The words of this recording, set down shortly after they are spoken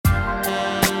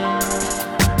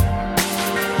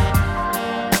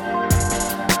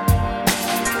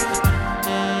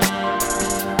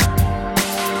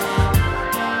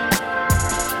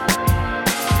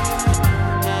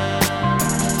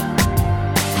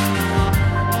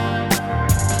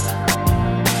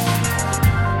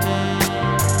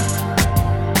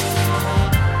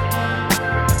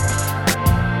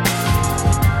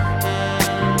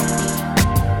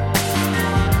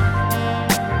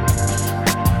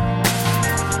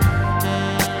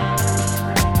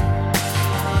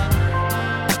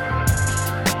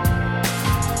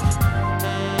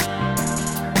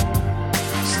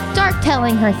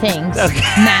telling her things,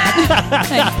 Matt.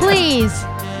 Like, please.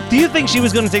 Do you think she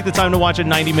was going to take the time to watch a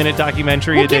 90-minute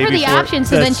documentary We'll a day give her the before? option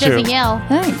so then she doesn't yell.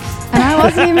 Thanks. And I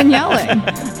wasn't even yelling.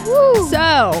 Woo.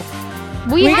 So,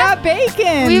 we got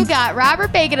Bacon. We've got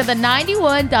Robert Bacon of the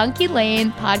 91 Donkey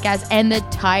Lane podcast and the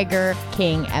Tiger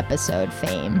King episode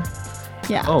fame.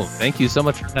 Yes. Oh, thank you so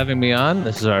much for having me on.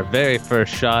 This is our very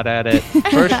first shot at it.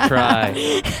 First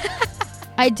try.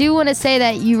 I do want to say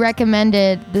that you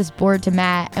recommended this board to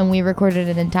Matt, and we recorded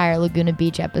an entire Laguna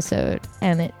Beach episode,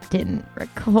 and it didn't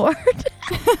record.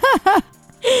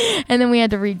 And then we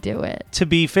had to redo it. To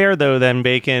be fair, though, then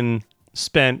Bacon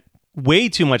spent way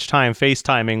too much time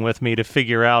FaceTiming with me to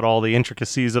figure out all the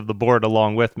intricacies of the board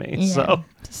along with me. Yeah.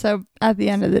 So at the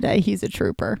end of the day, he's a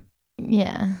trooper.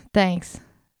 Yeah, thanks.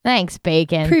 Thanks,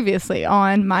 Bacon. Previously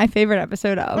on my favorite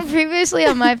episode of.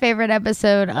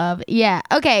 Yeah.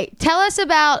 Okay, tell us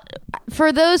about,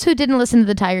 for those who didn't listen to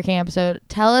the Tiger King episode,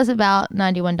 tell us about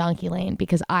 91 Donkey Lane,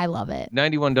 because I love it.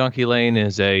 91 Donkey Lane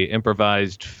is a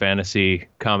improvised fantasy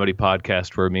comedy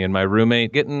podcast where me and my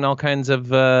roommate get in all kinds of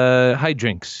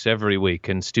hijinks every week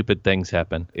and stupid things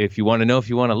happen. If you want to know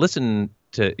if you're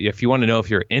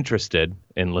interested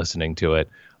in listening to it,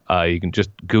 you can just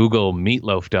Google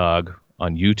Meatloaf Dog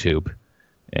on YouTube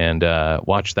and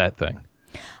watch that thing.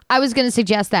 I was going to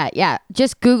suggest that. Yeah.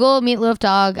 Just Google Meatloaf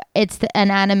Dog. It's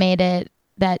an animated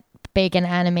that Bacon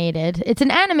animated. It's an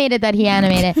animated that he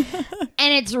animated.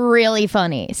 And it's really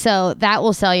funny. So that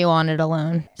will sell you on it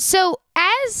alone. So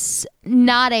as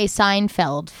not a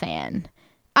Seinfeld fan,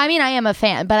 I mean, I am a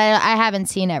fan, but I haven't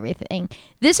seen everything.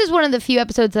 This is one of the few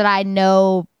episodes that I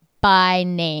know by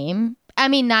name. I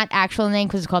mean, not actual name,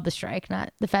 because it's called The Strike,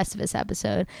 not the Festivus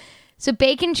episode. So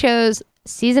Bacon chose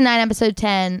season 9, episode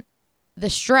 10, The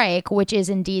Strike, which is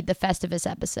indeed the Festivus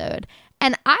episode.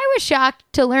 And I was shocked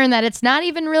to learn that it's not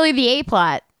even really the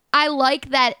A-plot. I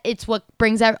like that it's what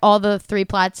brings out all the 3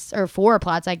 plots, or 4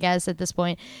 plots, I guess, at this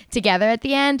point, together at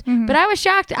the end. Mm-hmm. But I was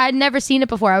shocked. I'd never seen it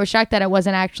before. I was shocked that it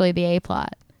wasn't actually the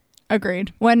A-plot.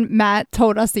 Agreed. When Matt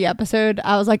told us the episode,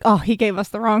 I was like, oh, he gave us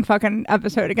the wrong fucking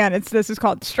episode again. This is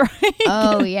called The Strike.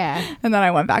 Oh, yeah. And then I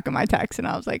went back in my text and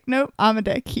I was like, nope, I'm a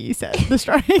dick. He said The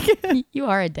Strike. You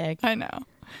are a dick. I know.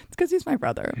 It's because he's my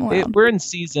brother. We're in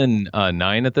season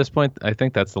 9 at this point. I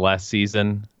think that's the last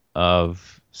season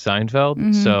of Seinfeld.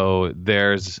 Mm-hmm. So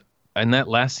in that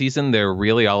last season, they're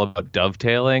really all about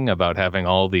dovetailing, about having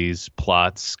all these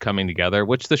plots coming together,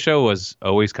 which the show was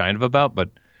always kind of about, but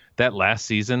that last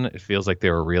season, it feels like they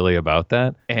were really about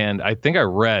that. And I think I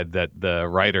read that the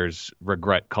writers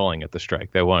regret calling it The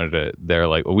Strike. They're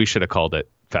like, well, we should have called it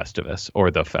Festivus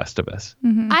or The Festivus.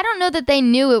 Mm-hmm. I don't know that they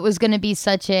knew it was going to be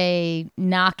such a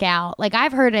knockout. Like,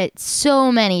 I've heard it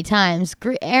so many times.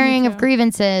 Airing of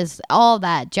grievances, all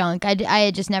that junk. I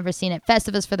had just never seen it.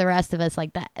 Festivus for the rest of us,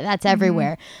 like that's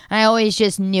everywhere. And I always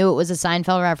just knew it was a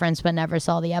Seinfeld reference, but never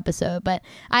saw the episode. But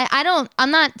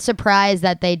I'm not surprised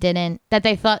that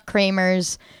they thought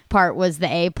Kramer's part was the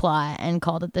A plot and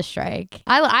called it The Strike.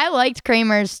 I liked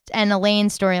Kramer's and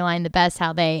Elaine's storyline the best,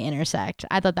 how they intersect.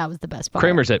 I thought that was the best part.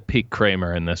 Kramer's at peak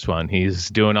Kramer in this one. He's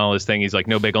doing all his thing. He's like,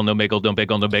 no bagel, no bagel, no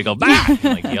bagel, no bagel, bah!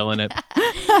 Like yelling it.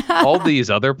 All these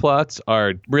other plots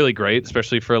are really great,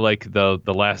 especially for like the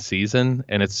last season.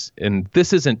 And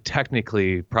this isn't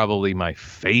technically probably my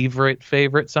favorite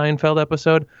Seinfeld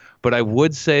episode, but I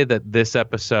would say that this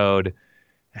episode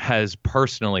has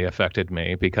personally affected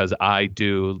me because I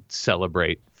do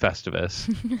celebrate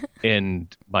Festivus in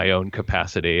my own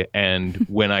capacity. And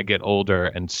when I get older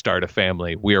and start a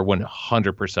family, we are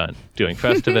 100% doing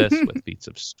Festivus with feats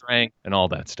of strength and all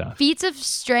that stuff. Feats of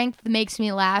strength makes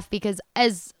me laugh because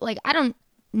I don't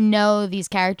know these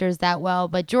characters that well,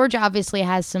 but George obviously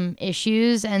has some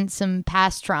issues and some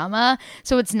past trauma.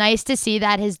 So it's nice to see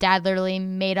that his dad literally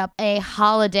made up a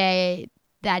holiday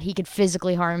that he could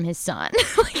physically harm his son.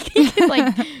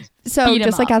 So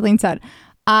just like Kathleen said,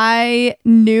 I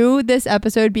knew this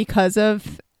episode because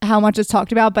of how much it's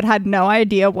talked about, but had no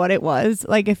idea what it was.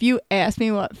 Like, if you asked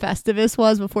me what Festivus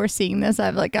was before seeing this,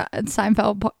 I've like a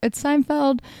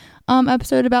Seinfeld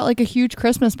episode about like a huge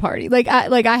Christmas party.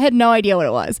 I had no idea what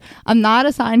it was. I'm not a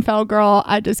Seinfeld girl.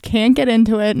 I just can't get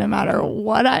into it no matter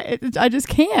what. I just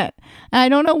can't. And I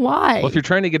don't know why. Well, if you're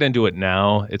trying to get into it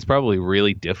now, it's probably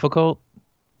really difficult.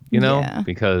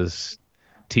 Because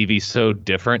TV's so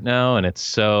different now, and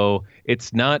it's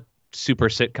not super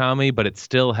sitcom-y, but it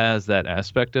still has that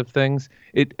aspect of things.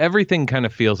 Everything kind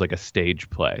of feels like a stage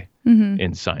play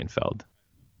in Seinfeld.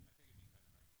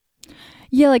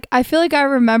 Yeah, like I feel like I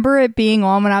remember it being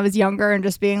on when I was younger and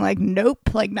just being like,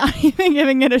 nope, like not even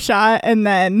giving it a shot. And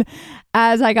then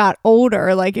as I got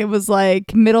older, like it was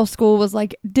like middle school was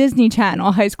like Disney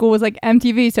Channel, high school was like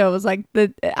MTV. So it was like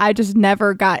I just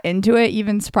never got into it.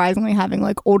 Even surprisingly, having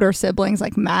like older siblings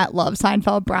like Matt loves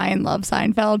Seinfeld, Brian loves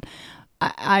Seinfeld.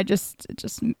 I just it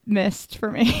just missed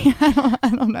for me.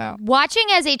 I don't know. Watching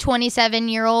as a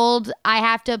 27-year-old, I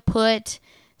have to put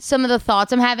some of the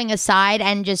thoughts I'm having aside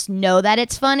and just know that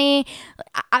it's funny.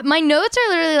 My notes are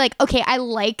literally like, okay, I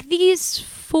like these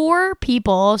 4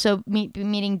 people. So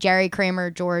meeting Jerry,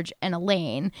 Kramer, George, and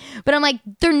Elaine. But I'm like,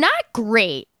 they're not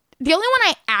great. The only one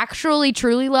I actually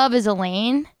truly love is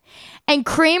Elaine. And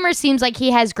Kramer seems like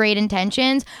he has great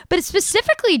intentions. But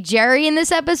specifically Jerry in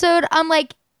this episode, I'm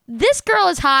like, this girl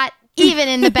is hot even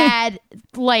in the bad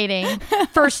lighting,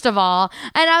 first of all.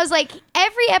 And I was like,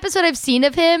 every episode I've seen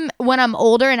of him when I'm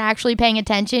older and actually paying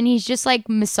attention, he's just like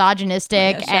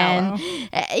misogynistic and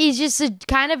he's just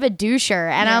kind of a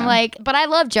doucher. And I'm like, but I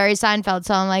love Jerry Seinfeld.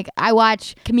 So I'm like, I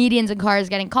watch comedians in cars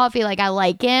getting coffee. Like, I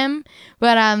like him.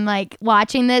 But I'm like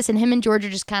watching this, and him and George are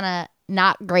just kind of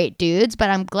not great dudes, but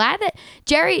I'm glad that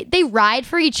Jerry, they ride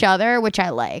for each other, which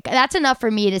I like. That's enough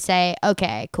for me to say,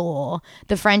 okay, cool.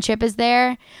 The friendship is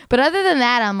there. But other than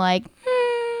that, I'm like,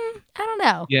 I don't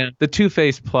know. Yeah, the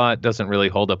Two-Face plot doesn't really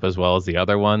hold up as well as the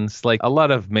other ones. Like, a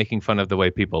lot of making fun of the way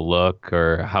people look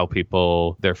or how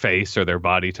people, their face or their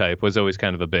body type was always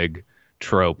kind of a big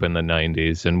trope in the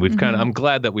 90s, and we've kind of, I'm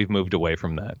glad that we've moved away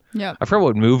from that. Yeah, I forgot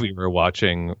what movie we were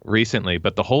watching recently,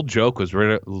 but the whole joke was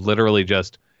literally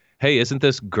just, hey, isn't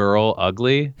this girl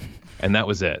ugly? And that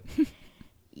was it.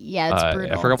 Yeah, it's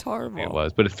brutal. I forgot what movie it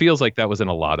was, but it feels like that was in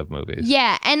a lot of movies.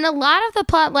 Yeah, and a lot of the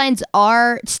plot lines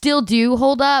still do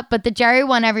hold up, but the Jerry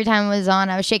one, every time it was on,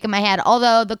 I was shaking my head.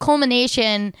 Although the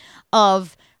culmination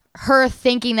of her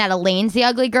thinking that Elaine's the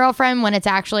ugly girlfriend when it's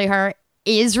actually her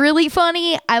is really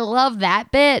funny. I love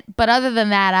that bit, but other than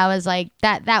that, I was like,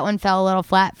 that one fell a little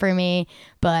flat for me,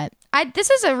 but this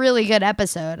is a really good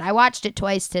episode. I watched it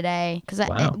twice today because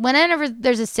whenever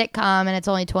there's a sitcom and it's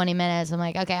only 20 minutes, I'm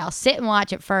like, okay, I'll sit and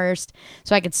watch it first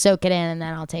so I could soak it in, and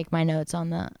then I'll take my notes on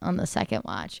the second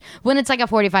watch. When it's like a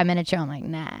 45-minute show, I'm like,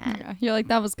 nah. Yeah, you're like,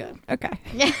 that was good. Okay.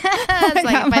 It's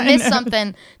like, if I missed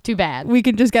something, too bad. We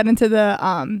could just get into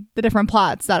the different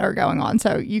plots that are going on,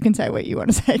 so you can say what you want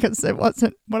to say, because it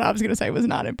wasn't what I was going to say was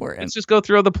not important. Let's just go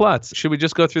through the plots. Should we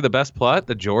just go through the best plot,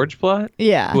 the George plot?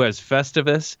 Yeah. Who has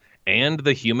Festivus and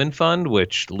the Human Fund,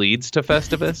 which leads to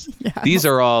Festivus. Yes. These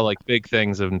are all like big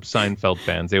things of Seinfeld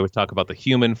fans. They would talk about the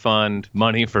Human Fund,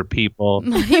 money for people.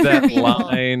 That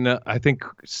line, I think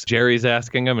Jerry's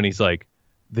asking him, and he's like,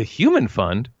 the Human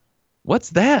Fund? What's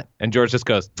that? And George just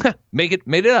goes, made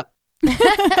it up.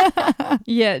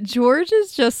 Yeah, George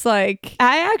is just like,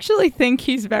 I actually think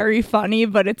he's very funny,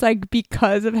 but it's like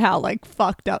because of how like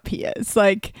fucked up he is.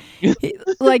 Like,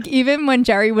 like even when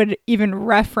Jerry would even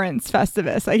reference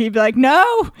Festivus, like he'd be like,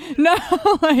 no.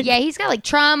 Like, yeah, he's got like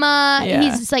trauma. Yeah.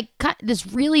 He's just like this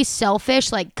really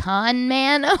selfish, like con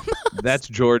man almost. That's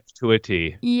George to a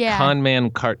T. Yeah. Con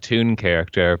man cartoon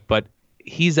character, but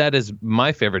he's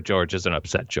my favorite George is an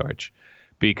upset George.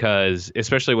 Because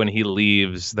especially when he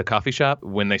leaves the coffee shop,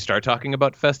 when they start talking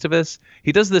about Festivus,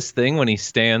 he does this thing when he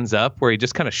stands up where he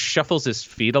just kind of shuffles his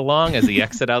feet along as he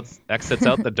exits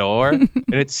out the door. And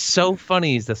it's so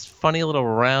funny. He's this funny little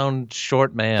round,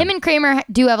 short man. Him and Kramer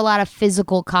do have a lot of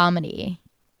physical comedy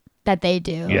that they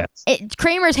do. Yes.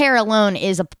 Kramer's hair alone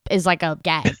is like a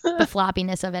gag, the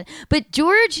floppiness of it. But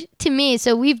George, to me,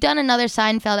 so we've done another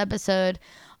Seinfeld episode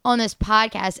on this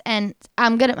podcast, and I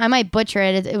might butcher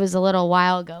it. It was a little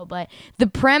while ago, but the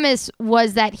premise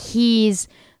was that he's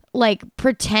like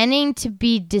pretending to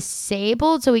be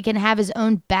disabled so he can have his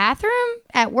own bathroom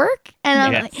at work,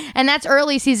 and and that's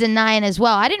early season 9 as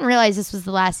well. I didn't realize this was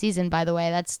the last season, by the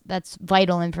way. That's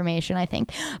vital information, I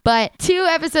think. But 2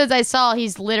 episodes I saw,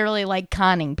 he's literally like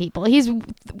conning people. He's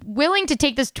willing to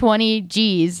take this 20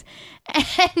 G's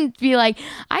and be like,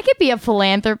 I could be a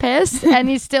philanthropist, and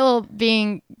he's still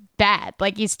being bad.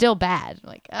 Like, he's still bad.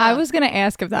 Like, I was gonna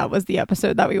ask if that was the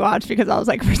episode that we watched, because I was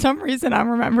like, for some reason I'm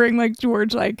remembering like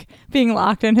George like being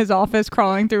locked in his office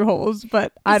crawling through holes,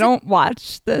 but I don't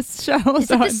watch this show.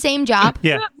 Is it the same job?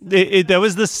 Yeah, that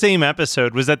was the same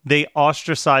episode. Was that they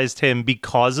ostracized him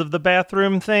because of the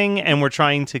bathroom thing, and were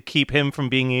trying to keep him from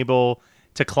being able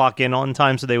to clock in on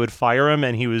time, so they would fire him,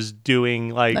 and he was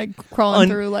doing like crawling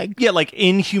through like like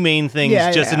inhumane things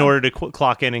in order to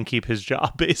clock in and keep his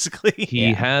job, basically.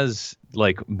 He has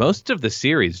like most of the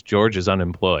series, George is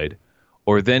unemployed,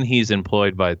 or then he's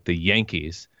employed by the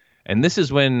Yankees. And this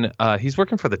is when he's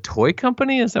working for the toy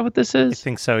company. Is that what this is? I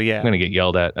think so, yeah. I'm going to get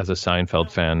yelled at as a Seinfeld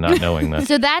fan not knowing this.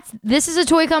 So this is a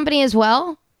toy company as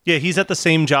well? Yeah, he's at the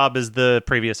same job as the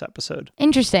previous episode.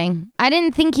 Interesting. I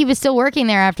didn't think he was still working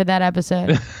there after that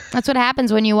episode. That's what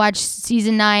happens when you watch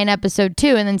season 9, episode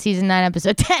 2, and then season 9,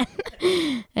 episode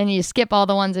 10. And you skip all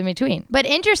the ones in between. But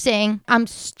interesting. I'm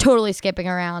totally skipping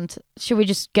around. Should we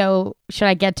just go? Should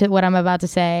I get to what I'm about to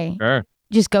say? Sure.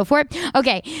 Just go for it.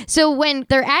 Okay. So when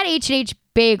they're at H&H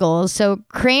Bagels, so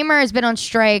Kramer has been on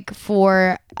strike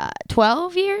for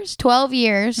 12 years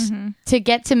to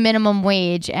get to minimum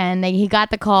wage, and he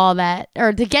got the call that,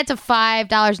 or to get to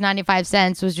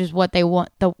 $5.95 was just what they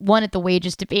wanted the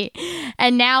wages to be,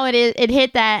 and now it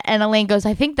hit that, and Elaine goes,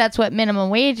 I think that's what minimum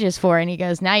wage is for, and he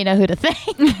goes, now you know who to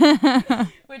thank.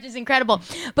 Which is incredible.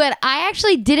 But I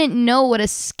actually didn't know what a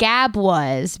scab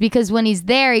was, because when he's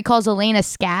there, he calls Elaine a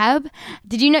scab.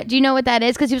 Do you know what that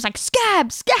is? Because he was like,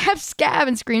 scab, scab, scab,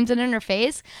 and screams it in her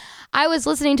face. I was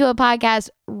listening to a podcast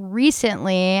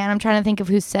recently, and I'm trying to think of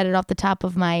who said it off the top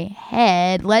of my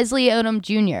head. Leslie Odom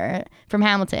Jr. from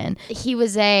Hamilton. He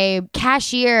was a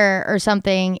cashier or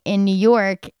something in New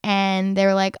York, and they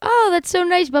were like, oh, that's so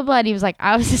nice, blah, blah. And he was like,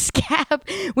 I was a scab,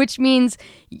 which means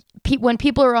when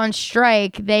people are on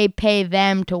strike, they pay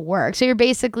them to work. So you're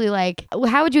basically like,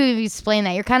 how would you explain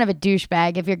that? You're kind of a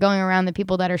douchebag if you're going around the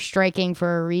people that are striking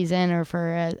for a reason or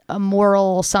for a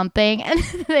moral something, and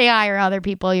they hire other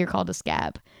people. You're called a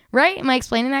scab, right? Am I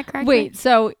explaining that correctly? Wait,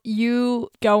 so you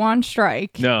go on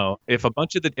strike? No, if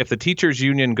if the teachers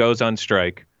union goes on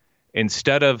strike,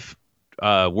 instead of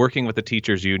working with the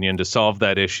teachers union to solve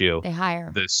that issue, they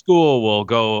hire. The school will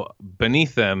go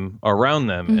beneath them, around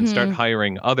them, and start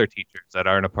hiring other teachers that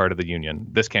aren't a part of the union.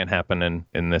 This can't happen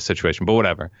in this situation, but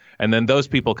whatever. And then those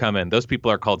people come in. Those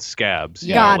people are called scabs.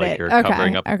 Got it. You're Okay.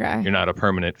 covering up. Okay. You're not a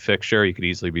permanent fixture. You could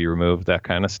easily be removed. That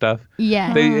kind of stuff.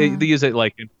 Yeah. They use it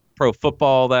like in pro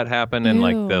football. That happened in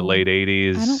like the Ew. late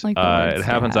 80s. I don't like the word it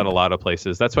happens scab. at a lot of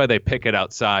places. That's why they pick it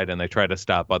outside and they try to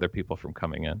stop other people from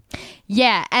coming in.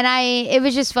 Yeah, and it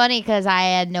was just funny because I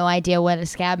had no idea what a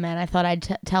scab meant. I thought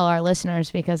I'd tell our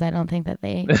listeners because I don't think that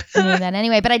they knew that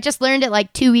anyway. But I just learned it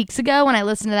like 2 weeks ago when I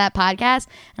listened to that podcast,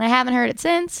 and I haven't heard it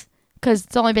since because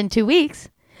it's only been 2 weeks.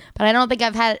 But I don't think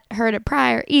I've heard it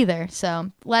prior either. So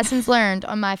lessons learned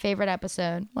on my favorite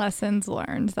episode. Lessons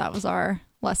learned. That was our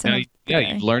lesson. Of the Yeah,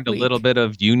 you've learned a week. little bit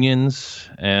of unions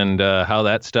and how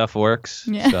that stuff works.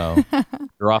 Yeah. So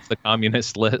you're off the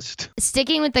communist list.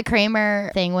 Sticking with the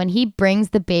Kramer thing, when he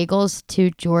brings the bagels to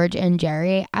George and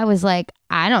Jerry, I was like,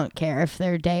 I don't care if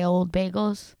they're day-old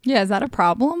bagels. Yeah, is that a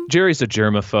problem? Jerry's a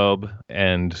germaphobe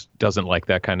and doesn't like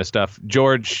that kind of stuff.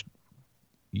 George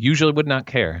usually would not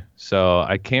care. So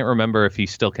I can't remember if he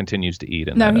still continues to eat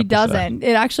in No, that he episode. doesn't.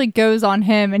 It actually goes on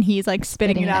him, and he's like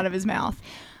spitting Spitting it it. out of his mouth.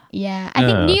 Yeah, I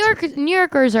think New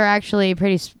Yorkers are actually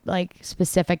pretty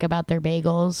specific about their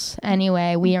bagels.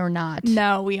 Anyway, we are not.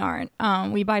 No, we aren't.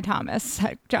 We buy Thomas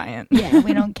at Giant. Yeah,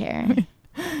 we don't care.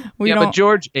 But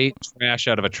George ate trash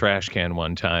out of a trash can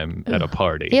one time at a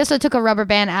party. He also took a rubber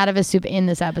band out of his soup in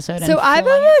this episode. So and I've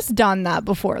flung it. almost done that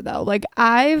before, though. Like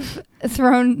I've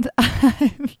thrown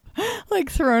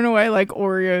away like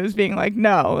Oreos, being like,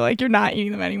 no, like you're not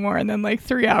eating them anymore. And then like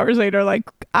 3 hours later, like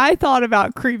I thought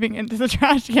about creeping into the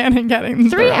trash can and getting them.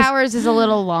 3 hours is a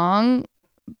little long,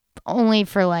 only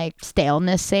for like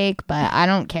staleness sake, but I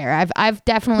don't care. I've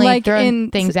definitely like thrown in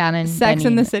things out and Sex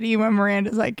then in the eaten City when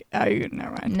Miranda's like, oh,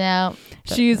 never mind. No.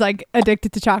 She's like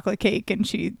addicted to chocolate cake, and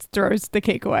she throws the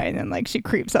cake away, and then like she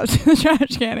creeps up to the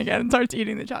trash can again and starts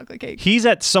eating the chocolate cake. He's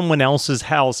at someone else's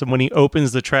house, and when he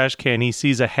opens the trash can, he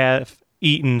sees a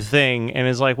half-eaten thing and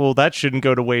is like, well, that shouldn't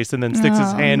go to waste, and then sticks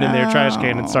his hand in their trash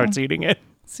can and starts eating it.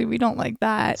 See, we don't like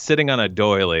that. Sitting on a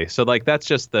doily. So like that's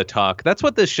just the talk. That's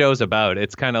what this show's about.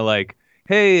 It's kind of like,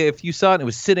 hey, if you saw it and it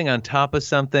was sitting on top of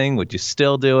something, would you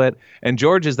still do it? And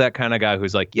George is that kind of guy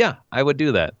who's like, yeah, I would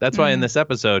do that. That's why in this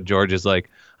episode, George is like,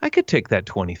 I could take that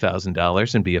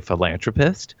 $20,000 and be a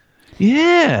philanthropist.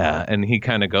 Yeah. And he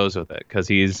kind of goes with it because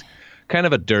he's kind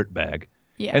of a dirtbag.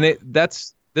 Yeah. And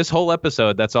that's this whole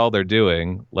episode, that's all they're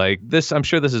doing. Like this, I'm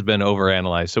sure this has been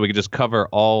overanalyzed, so we could just cover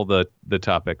all the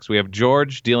topics. We have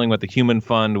George dealing with the human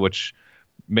fund, which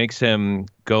makes him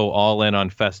go all in on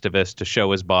Festivus to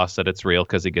show his boss that it's real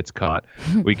because he gets caught.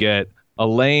 We get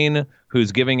Elaine,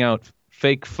 who's giving out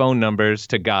fake phone numbers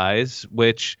to guys,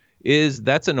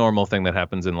 that's a normal thing that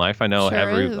happens in life. I know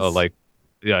Sure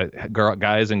is.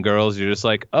 guys and girls, you're just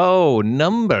like, oh,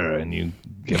 number, and you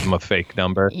give them a fake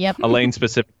number. Yep. Elaine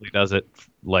specifically does it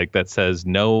like that says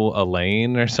no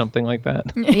Elaine or something like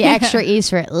that. The extra E's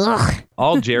for it. Ugh.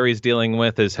 All Jerry's dealing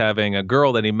with is having a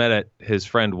girl that he met at his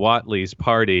friend Watley's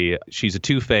party. She's a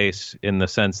two-face in the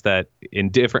sense that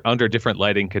under different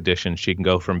lighting conditions, she can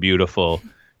go from beautiful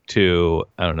to,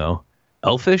 I don't know,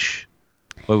 elfish.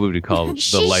 What would we call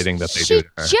the lighting that they do to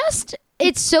her?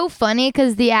 It's so funny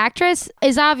because the actress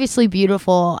is obviously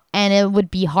beautiful and it would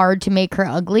be hard to make her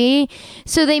ugly.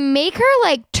 So they make her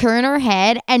like turn her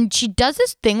head and she does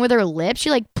this thing with her lips. She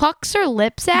like pucks her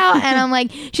lips out and I'm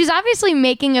like, she's obviously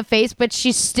making a face, but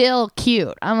she's still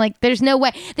cute. I'm like, there's no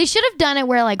way. They should have done it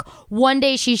where like one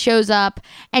day she shows up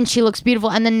and she looks beautiful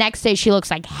and the next day she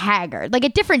looks like haggard. Like a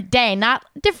different day, not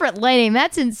different lighting.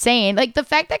 That's insane. Like the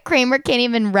fact that Kramer can't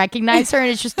even recognize her and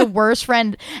it's just the worst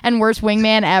friend and worst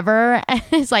wingman ever. And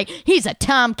it's like, he's a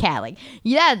tomcat. Like,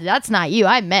 yeah, that's not you.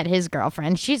 I met his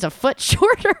girlfriend. She's a foot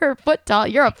shorter, foot tall.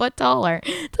 You're a foot taller.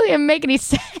 It doesn't even make any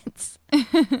sense.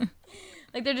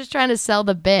 Like, they're just trying to sell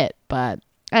the bit. But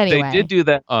anyway. They did do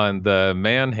that on the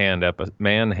Man Hands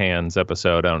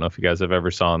episode. I don't know if you guys have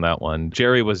ever saw that one.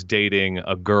 Jerry was dating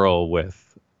a girl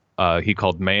with, he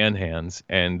called Man Hands.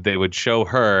 And they would show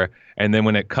her. And then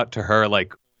when it cut to her,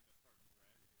 like,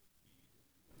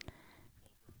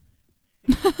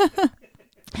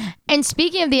 And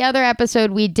speaking of the other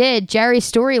episode we did, Jerry's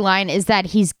storyline is that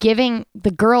he's giving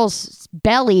the girl's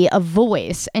belly a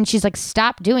voice. And she's like,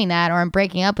 stop doing that or I'm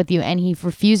breaking up with you. And he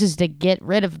refuses to get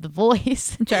rid of the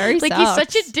voice. Jerry like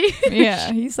sucks. He's such a dude.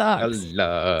 Yeah, he sucks.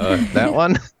 That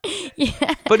one.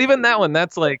 Yeah. But even that one,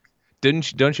 that's like,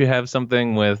 don't you have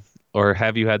something with, or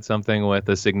have you had something with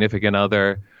a significant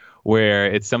other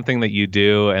where it's something that you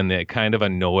do and it kind of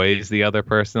annoys the other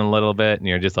person a little bit and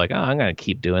you're just like, oh, I'm going to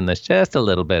keep doing this just a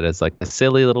little bit. It's like a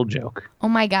silly little joke. Oh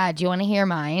my God. Do you want to hear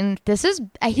mine?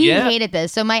 He hated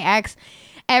this. So my ex,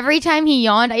 every time he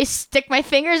yawned, I stick my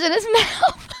fingers in his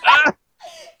mouth.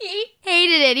 He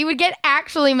hated it. He would get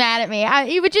actually mad at me.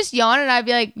 He would just yawn and I'd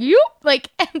be like, "Yoop!" Like,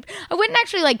 and I wouldn't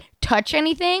actually like touch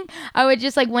anything. I would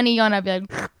just like, when he yawned, I'd be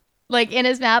like in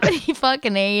his mouth, and he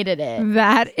fucking hated it.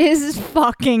 That is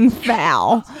fucking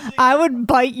foul. I would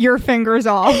bite your fingers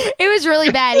off. It was really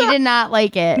bad. He did not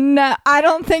like it. No, I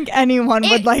don't think anyone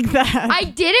would like that. I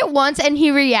did it once and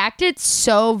he reacted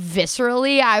so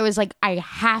viscerally. I was like, I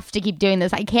have to keep doing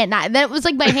this. I can't not. And then it was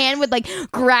like my hand would like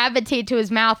gravitate to his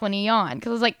mouth when he yawned. Because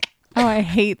I was like, oh, I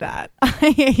hate that.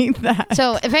 I hate that.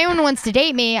 So if anyone wants to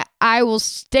date me, I will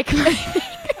stick my fingers.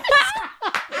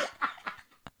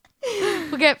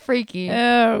 We'll get freaky.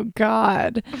 Oh,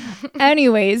 God.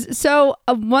 Anyways, so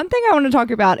one thing I want to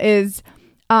talk about is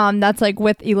that's like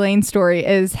with Elaine's story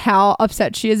is how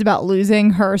upset she is about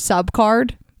losing her sub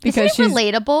card. Because she's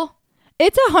relatable.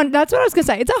 That's what I was gonna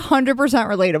say. It's 100%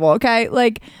 relatable. Okay,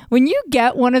 like when you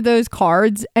get one of those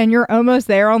cards and you're almost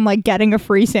there on like getting a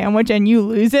free sandwich and you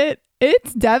lose it,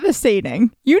 it's devastating.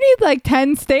 You need like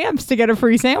 10 stamps to get a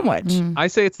free sandwich. I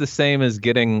say it's the same as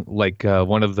getting like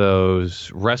one of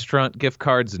those restaurant gift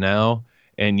cards now,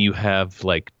 and you have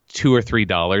like $2 or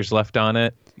 $3 left on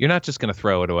it. You're not just gonna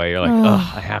throw it away. You're like,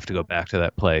 oh, I have to go back to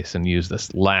that place and use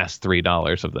this last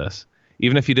 $3 of this.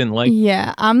 Even if you didn't like.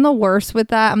 Yeah, I'm the worst with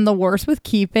that. I'm the worst with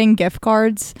keeping gift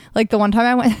cards. Like the one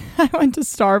time I went to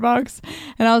Starbucks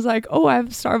and I was like, oh, I have a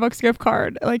Starbucks gift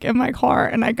card like in my car,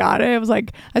 and I got it. It was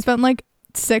like I spent like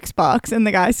 $6 and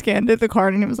the guy scanned it, the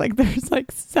card, and it was like there's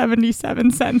like 77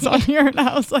 cents on here, and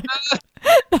I was like,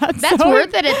 that's so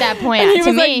worth it at that point. And he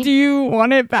was me. like, do you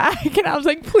want it back? And I was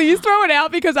like, please throw it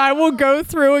out because I will go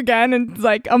through again in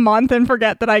like a month and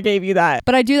forget that I gave you that.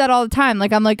 But I do that all the time.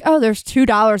 Like I'm like, oh, there's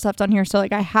 $2 left on here, so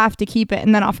like I have to keep it,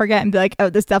 and then I'll forget and be like, oh,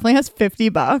 this definitely has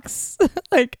 $50.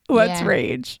 Like let's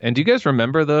rage. And do you guys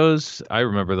remember those? I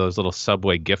remember those little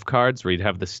Subway gift cards where you'd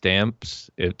have the stamps.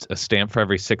 It's a stamp for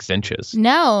every 6 inches.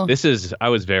 No. I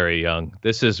was very young.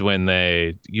 This is when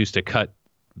they used to cut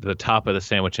the top of the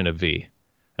sandwich in a V.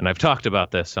 And I've talked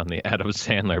about this on the Adam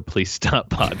Sandler Please Stop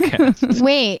podcast.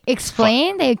 Wait,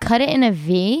 explain? They cut it in a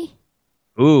V?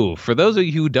 Ooh, for those of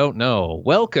you who don't know,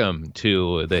 welcome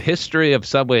to the history of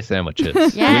Subway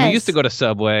sandwiches. Yes. When you used to go to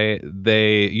Subway,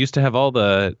 they used to have all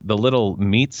the little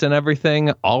meats and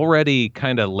everything already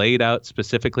kind of laid out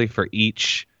specifically for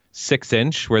each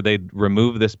 6-inch, where they'd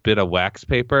remove this bit of wax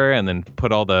paper and then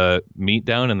put all the meat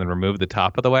down and then remove the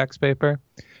top of the wax paper.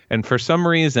 And for some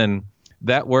reason,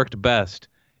 that worked best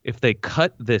if they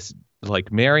cut this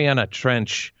like Mariana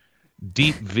Trench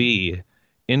deep V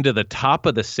into the top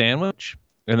of the sandwich,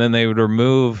 and then they would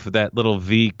remove that little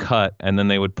V cut, and then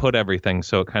they would put everything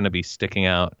so it kind of be sticking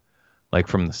out like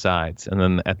from the sides. And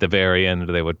then at the very end,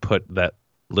 they would put that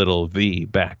little V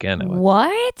back in it.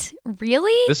 What?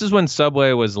 Really? This is when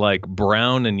Subway was like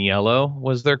brown and yellow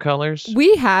was their colors.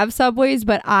 We have Subways,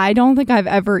 but I don't think I've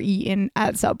ever eaten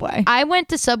at Subway. I went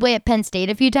to Subway at Penn State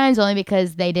a few times only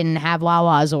because they didn't have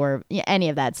Wawas or any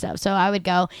of that stuff. So I would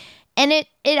go. And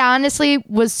it honestly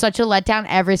was such a letdown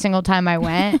every single time I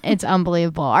went. It's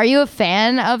unbelievable. Are you a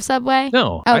fan of Subway?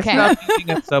 No. Okay. I stopped eating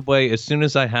at Subway as soon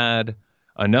as I had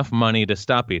enough money to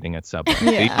stop eating at Subway.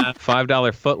 Yeah. They had $5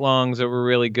 footlongs that were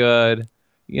really good,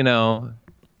 you know,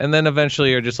 and then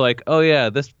eventually you're just like, oh yeah,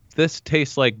 this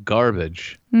tastes like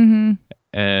garbage. Mm-hmm.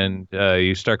 And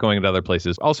you start going to other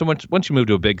places. Also, once you move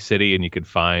to a big city and you can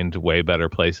find way better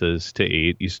places to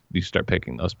eat, you start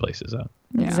picking those places up.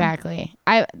 Yeah. Exactly.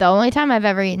 The only time I've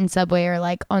ever eaten Subway are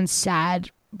like on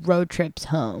sad road trips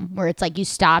home, where it's like you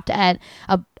stopped at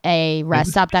a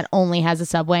rest stop that only has a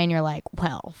Subway, and you're like,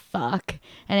 well, fuck.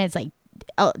 And it's like,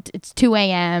 it's 2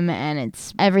 a.m. and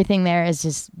it's everything there is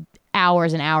just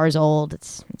hours and hours old.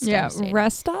 It's Yeah, devastating.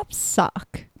 rest stops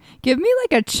suck. Give me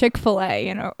like a Chick-fil-A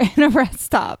in a rest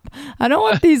stop. I don't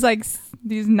want these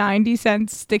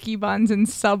 90-cent sticky buns and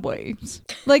Subways.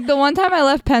 Like the one time I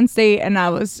left Penn State and I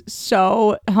was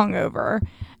so hungover,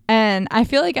 and I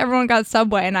feel like everyone got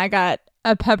Subway and I got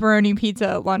a pepperoni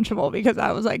pizza Lunchable because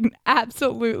I was like,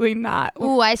 absolutely not.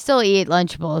 Ooh, I still eat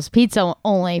Lunchables. Pizza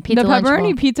only. Pizza The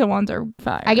pepperoni Lunchable. pizza ones are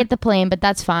fire. I get the plain, but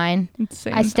that's fine. It's the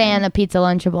same I stay thing. on a Pizza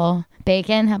Lunchable.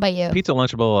 Bacon, how about you? Pizza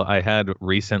Lunchable I had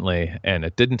recently, and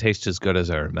it didn't taste as good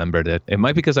as I remembered it. It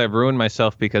might be because I've ruined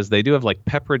myself, because they do have like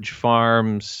Pepperidge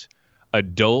Farms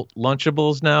adult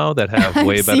Lunchables now that have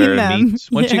way I've better seen them.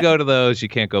 meats. Once you Yeah. go to those, you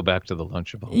can't go back to the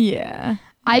Lunchable. Yeah.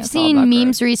 I've It's all about seen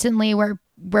memes growth. recently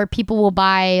where people will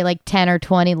buy like 10 or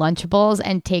 20 Lunchables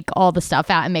and take all the stuff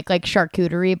out and make like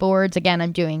charcuterie boards. Again,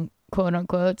 I'm doing quote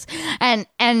unquotes, and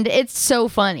it's so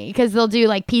funny because they'll do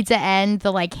like pizza and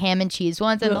the like ham and cheese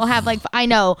ones, and they'll have like, I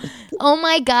know, oh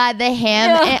my god, the ham.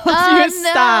 Yeah. Oh You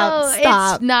no,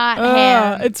 stop. it's not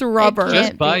ham. It's rubber. It Just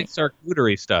can't buy be.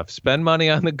 charcuterie stuff. Spend money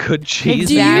on the good cheese.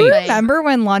 Do Exactly. you remember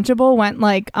when Lunchable went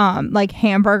like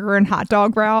hamburger and hot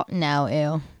dog route? No,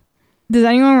 ew. Does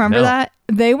anyone remember No. that?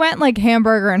 They went like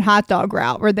hamburger and hot dog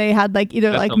route, where they had like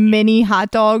either That's like not- mini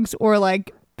hot dogs or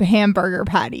like hamburger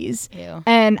patties. Ew.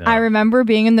 And No. I remember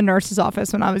being in the nurse's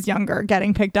office when I was younger,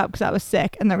 getting picked up because I was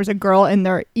sick, and there was a girl in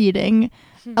there eating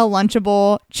a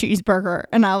Lunchable cheeseburger,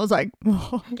 and I was like,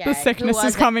 oh, Okay, the who sickness was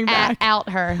is it? coming back. Out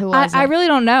her. Who was I it? really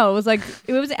don't know.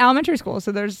 It was elementary school,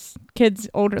 so there's kids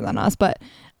older than us, but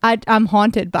I'm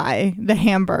haunted by the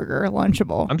hamburger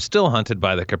Lunchable. I'm still haunted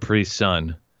by the Capri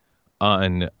Sun.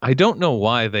 And I don't know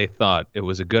why they thought it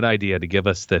was a good idea to give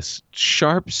us this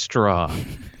sharp straw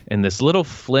and this little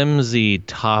flimsy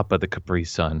top of the Capri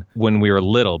Sun when we were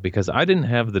little, because I didn't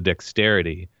have the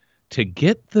dexterity to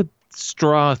get the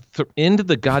straw into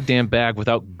the goddamn bag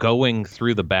without going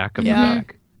through the back of Yeah. the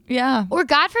bag. Yeah. Or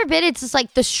God forbid, it's just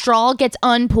like the straw gets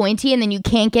unpointy and then you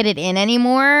can't get it in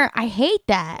anymore. I hate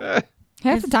that.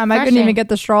 Half It's the time I couldn't refreshing. even get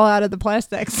the straw out of the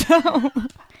plastic. So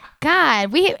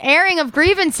God, we airing of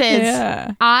grievances.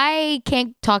 Yeah. I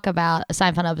can't talk about a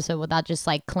Seinfeld episode without just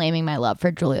like claiming my love for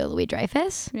Julia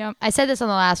Louis-Dreyfus. Yep. I said this on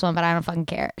the last one, but I don't fucking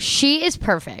care. She is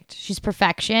perfect. She's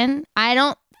perfection. I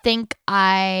don't think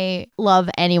I love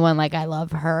anyone like I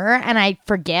love her, and I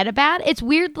forget about it. It's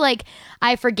weird, like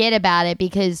I forget about it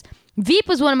because Veep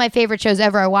was one of my favorite shows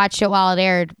ever. I watched it while it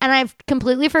aired, and I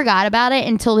completely forgot about it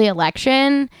until the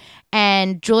election.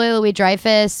 And Julia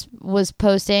Louis-Dreyfus was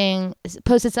posted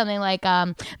something like,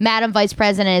 Madam Vice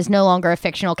President is no longer a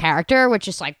fictional character, which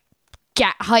just like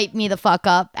hyped me the fuck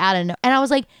up out of no. And I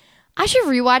was like, I should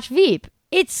rewatch Veep.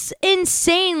 It's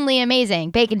insanely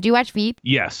amazing. Bacon, do you watch Veep?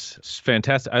 Yes, it's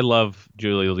fantastic. I love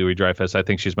Julia Louis-Dreyfus. I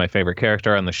think she's my favorite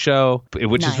character on the show,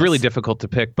 which Nice. is really difficult to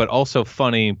pick, but also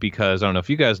funny because I don't know if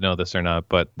you guys know this or not,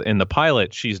 but in the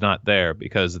pilot, she's not there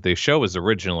because the show was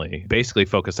originally basically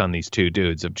focused on these two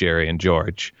dudes of Jerry and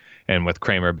George, and with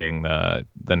Kramer being the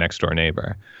next door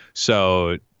neighbor.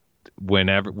 So when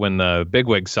the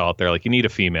bigwigs saw it, they're like, you need a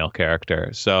female character.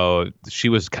 So she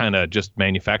was kind of just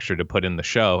manufactured to put in the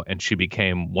show, and she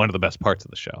became one of the best parts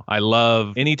of the show. I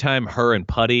love anytime her and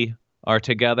Putty are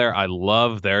together. I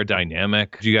love their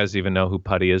dynamic. Do you guys even know who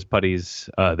Putty is? Putty's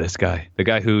this guy, the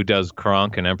guy who does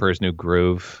Kronk and Emperor's New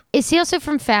Groove. Is he also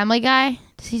from Family Guy?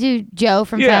 Does he do Joe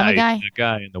from Family Guy? The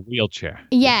guy in the wheelchair.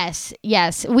 Yes.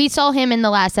 We saw him in the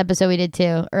last episode we did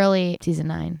too, early season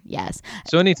 9. Yes.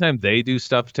 So anytime they do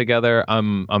stuff together,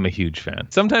 I'm a huge fan.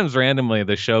 Sometimes randomly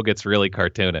the show gets really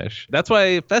cartoonish. That's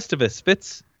why Festivus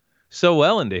fits so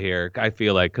well into here, I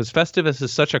feel like, because Festivus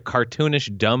is such a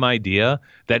cartoonish, dumb idea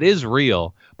that is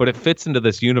real, but it fits into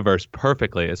this universe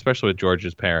perfectly, especially with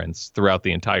George's parents throughout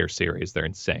the entire series. They're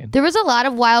insane. There was a lot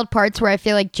of wild parts where I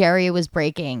feel like Jerry was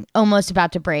breaking, almost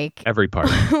about to break. Every part.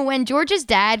 When George's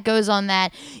dad goes on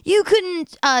that, you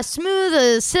couldn't smooth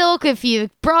a silk if you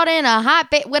brought in a hot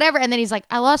whatever. And then he's like,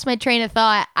 I lost my train of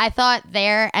thought. I thought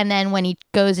there. And then when he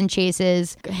goes and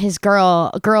chases his girl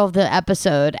of the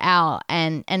episode out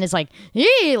and is like,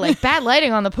 yee, like bad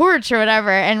lighting on the porch or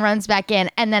whatever, and runs back in.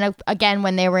 And then again,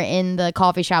 when they were in the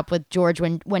coffee shop with George,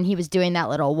 when he was doing that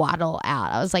little waddle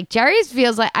out, I was like, Jerry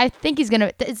feels like, I think he's going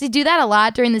to, does he do that a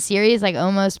lot during the series? Like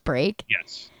almost break?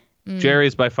 Yes.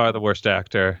 Jerry's by far the worst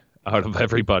actor out of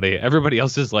everybody. Everybody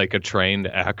else is like a trained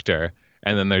actor.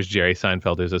 And then there's Jerry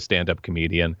Seinfeld, who's a stand-up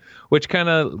comedian, which kind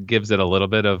of gives it a little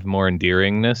bit of more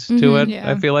endearingness to it,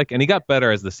 I feel like. And he got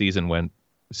better as the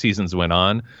seasons went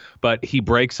on, but he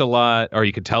breaks a lot, or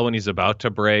you could tell when he's about to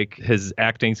break. His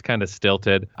acting's kind of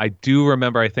stilted. I do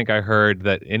remember, I think I heard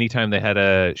that anytime they had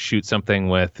to shoot something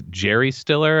with Jerry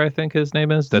Stiller, I think his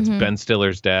name is, that's Ben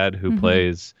Stiller's dad, who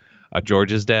plays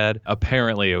George's dad.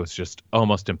 Apparently, it was just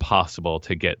almost impossible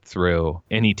to get through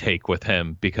any take with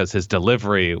him because his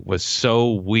delivery was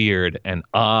so weird and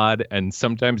odd. And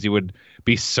sometimes you would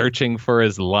be searching for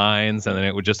his lines and then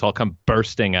it would just all come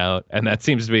bursting out. And that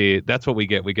seems to be, that's what we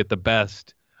get. We get the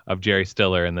best of Jerry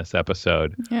Stiller in this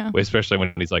episode, especially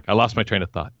when he's like, I lost my train of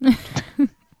thought.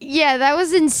 Yeah, that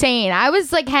was insane. I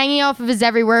was like hanging off of his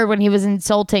every word when he was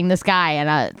insulting this guy.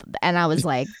 And I was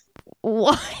like,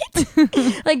 what?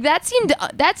 Like that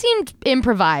seemed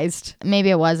improvised.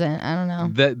 Maybe it wasn't. I don't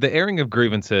know. The airing of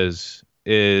grievances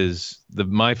is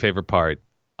my favorite part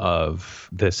of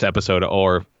this episode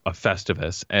or a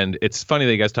Festivus. And it's funny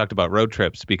that you guys talked about road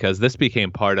trips because this became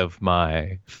part of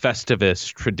my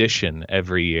Festivus tradition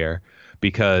every year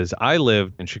because I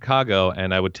lived in Chicago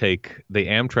and I would take the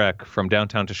Amtrak from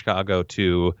downtown to Chicago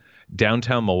to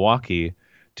downtown Milwaukee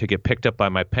to get picked up by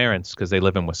my parents because they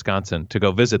live in Wisconsin to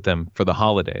go visit them for the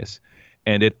holidays.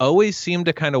 And it always seemed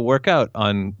to kind of work out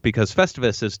because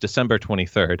Festivus is December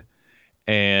 23rd.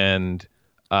 And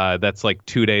that's like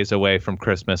 2 days away from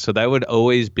Christmas. So that would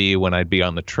always be when I'd be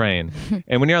on the train.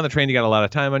 And when you're on the train, you got a lot of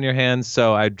time on your hands.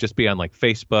 So I'd just be on like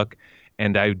Facebook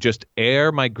and I would just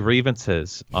air my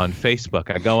grievances on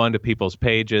Facebook. I go onto people's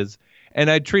pages and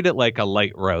I'd treat it like a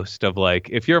light roast of like,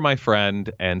 if you're my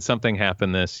friend and something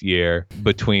happened this year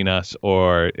between us,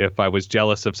 or if I was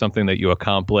jealous of something that you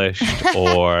accomplished,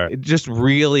 or just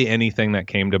really anything that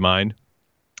came to mind,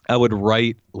 I would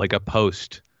write like a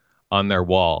post on their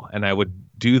wall. And I would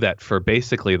do that for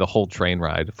basically the whole train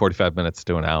ride, 45 minutes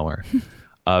to an hour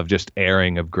of just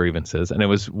airing of grievances. And it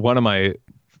was one of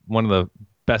the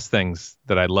best things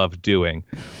that I loved doing.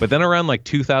 But then around like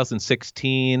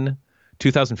 2016,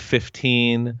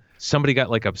 2015, somebody got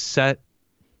like upset,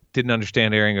 didn't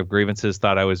understand airing of grievances,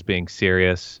 thought I was being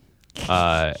serious,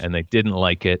 and they didn't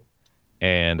like it.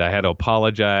 And I had to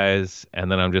apologize.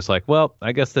 And then I'm just like, well,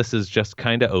 I guess this is just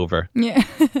kind of over. Yeah.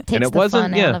 And it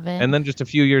wasn't, out of it. And then just a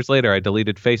few years later, I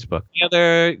deleted Facebook. Any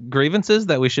other grievances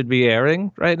that we should be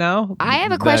airing right now? I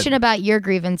have a question about your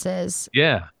grievances.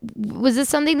 Yeah. Was this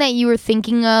something that you were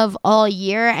thinking of all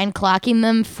year and clocking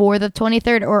them for the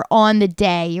 23rd, or on the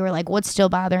day you were like, what's still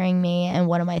bothering me and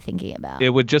what am I thinking about?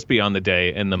 It would just be on the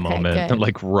day in the moment good. and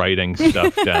like writing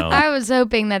stuff down. I was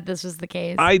hoping that this was the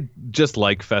case. I just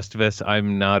like Festivus.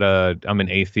 I'm an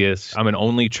atheist. I'm an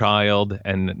only child,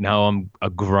 and now I'm a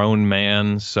grown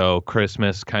man, so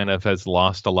Christmas kind of has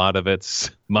lost a lot of its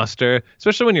muster,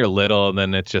 especially when you're little, and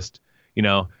then it's just,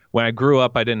 when I grew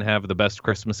up, I didn't have the best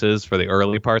Christmases for the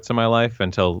early parts of my life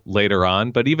until later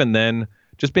on, but even then,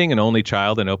 just being an only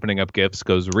child and opening up gifts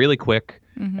goes really quick,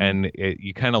 and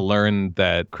you kind of learn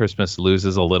that Christmas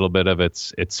loses a little bit of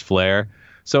its flair.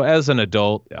 So as an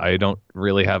adult, I don't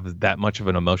really have that much of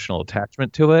an emotional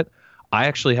attachment to it. I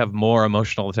actually have more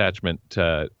emotional attachment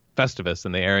to Festivus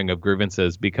and the airing of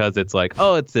grievances because it's like,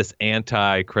 oh, it's this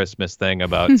anti-Christmas thing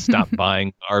about stop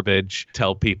buying garbage,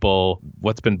 tell people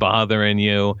what's been bothering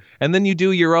you, and then you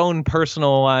do your own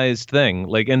personalized thing.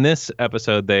 Like in this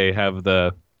episode, they have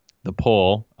the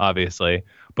poll, obviously,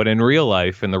 but in the real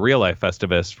life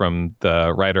Festivus from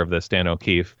the writer of this, Dan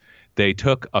O'Keefe, they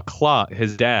took a clock,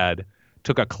 his dad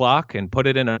took a clock and put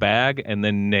it in a bag and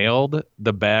then nailed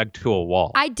the bag to a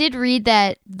wall. I did read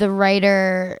that the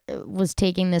writer was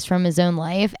taking this from his own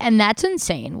life, and that's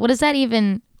insane. What does that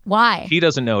even? Why? He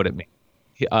doesn't know what it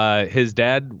means. His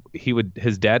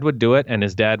dad would do it, and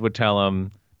his dad would tell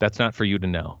him, "That's not for you to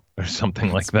know." or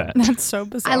something like that. That's so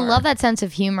bizarre. I love that sense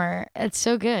of humor. It's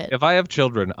so good. If I have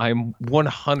children, I'm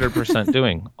 100%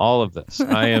 doing all of this.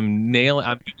 I'm doing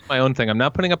my own thing. I'm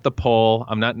not putting up the poll.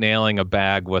 I'm not nailing a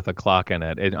bag with a clock in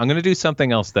it. I'm going to do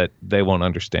something else that they won't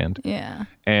understand. Yeah.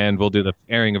 And we'll do the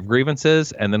airing of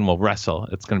grievances, and then we'll wrestle.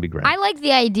 It's going to be great. I like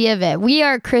the idea of it. We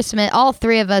are Christmas. All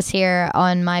three of us here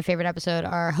on My Favorite Episode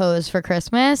are hoes for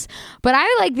Christmas. But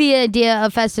I like the idea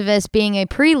of Festivus being a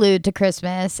prelude to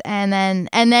Christmas, and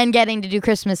then getting to do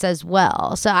Christmas as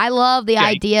well. So I love the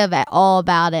idea of it, all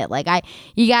about it. Like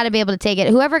you got to be able to take it.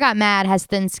 Whoever got mad has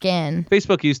thin skin.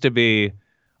 Facebook used to be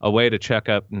a way to check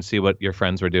up and see what your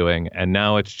friends were doing, and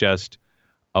now it's just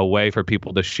a way for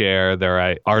people to share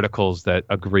their articles that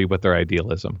agree with their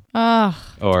idealism,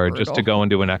 or just to go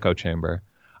into an echo chamber.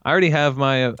 I already have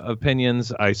my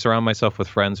opinions. I surround myself with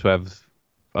friends who have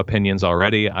opinions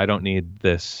already. I don't need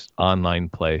this online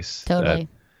place that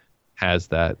has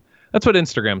that. That's what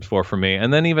Instagram's for me.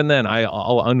 And then even then,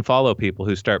 I'll unfollow people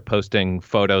who start posting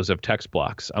photos of text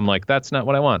blocks. I'm like, that's not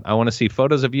what I want. I want to see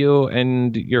photos of you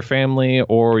and your family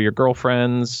or your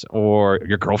girlfriends or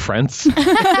your girlfriends.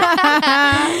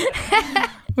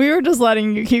 We were just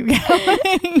letting you keep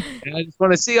going. And I just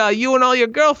want to see you and all your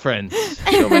girlfriends.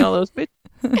 Show me all those pictures.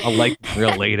 I'll like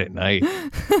real late at night.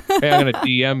 Hey, I'm going to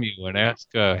DM you and ask,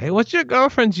 hey, what's your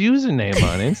girlfriend's username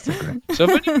on Instagram? So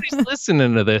if anybody's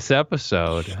listening to this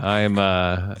episode, I'm,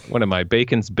 what am I,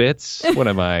 Bacon's Bits? What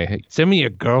am I? Send me your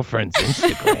girlfriend's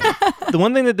Instagram. The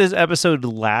one thing that this episode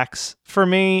lacks for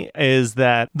me is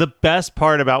that the best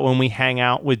part about when we hang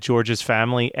out with George's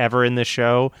family ever in the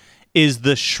show is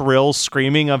the shrill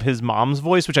screaming of his mom's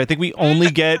voice, which I think we only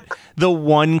get the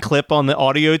one clip on the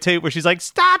audio tape where she's like,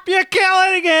 stop, you're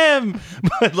killing him.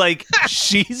 But like,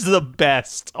 she's the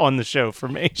best on the show for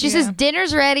me. She says,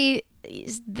 dinner's ready.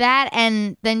 That,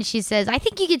 and then she says, I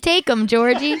think you could take him,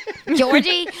 Georgie.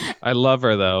 Georgie. I love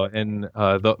her though, and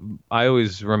I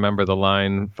always remember the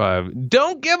line 5.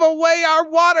 Don't give away our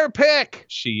water pick.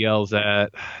 She yells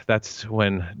at. That's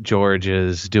when George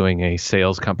is doing a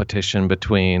sales competition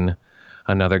between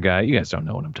another guy. You guys don't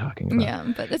know what I'm talking about.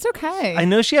 Yeah, but it's okay. I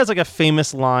know she has like a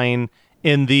famous line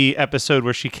in the episode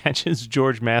where she catches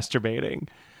George masturbating.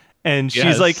 And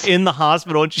she's like in the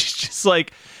hospital and she's just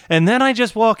like, and then I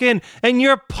just walk in and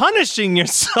you're punishing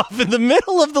yourself in the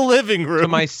middle of the living room. To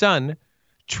my son,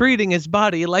 treating his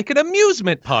body like an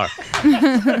amusement park.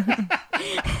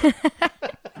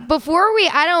 Before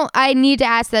I need to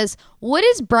ask this. What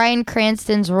is Bryan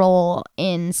Cranston's role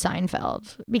in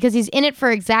Seinfeld? Because he's in it for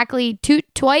exactly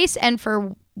twice and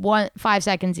for 5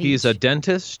 seconds each. He's a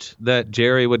dentist that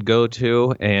Jerry would go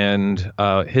to, and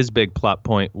his big plot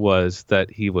point was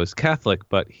that he was Catholic,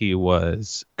 but he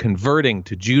was converting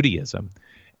to Judaism.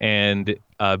 And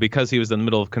because he was in the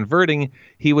middle of converting,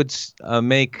 he would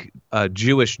make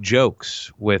Jewish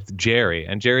jokes with Jerry.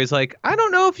 And Jerry's like, I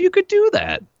don't know if you could do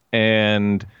that.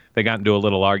 And they got into a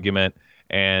little argument,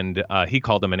 and he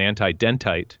called him an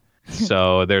anti-dentite.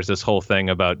 So there's this whole thing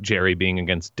about Jerry being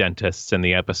against dentists in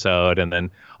the episode, and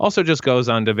then also just goes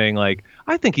on to being like,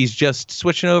 I think he's just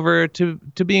switching over to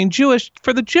being Jewish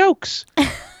for the jokes.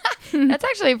 That's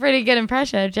actually a pretty good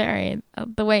impression of Jerry,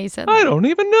 the way he said that. I don't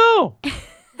even know.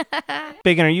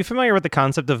 Bacon, are you familiar with the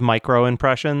concept of micro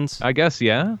impressions? I guess,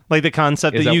 yeah. Like the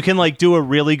concept that you can like do a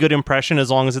really good impression as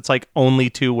long as it's like only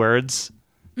 2 words?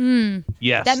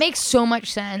 Yes. That makes so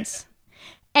much sense.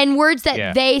 And words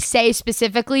that they say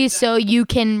specifically so you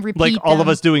can repeat like all them. of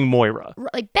us doing Moira.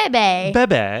 Like bebe.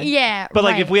 Bebe. Yeah, But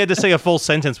like right. if we had to say a full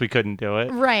sentence, we couldn't do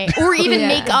it. Right. Or even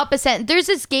make up a sentence. There's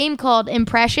this game called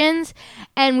Impressions,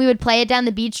 and we would play it down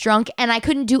the beach drunk, and I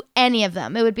couldn't do any of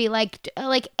them. It would be like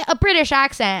a British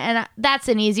accent, and that's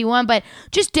an easy one, but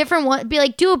just different one. Be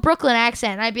like, do a Brooklyn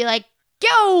accent. And I'd be like,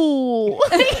 yo.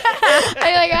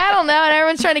 I don't know. And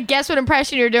everyone's trying to guess what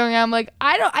impression you're doing. I'm like,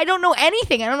 I don't know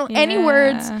anything. I don't know any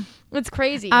words. It's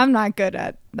crazy. I'm not good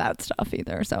at that stuff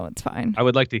either, so it's fine. I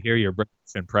would like to hear your British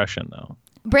impression, though.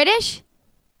 British?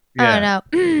 Yeah.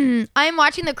 Oh, no. I'm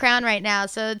watching The Crown right now,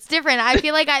 so it's different. I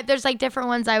feel like there's like different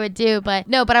ones I would do, but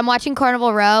I'm watching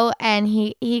Carnival Row, and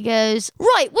he goes,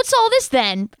 right, what's all this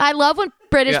then? I love when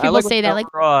British people say that. Like,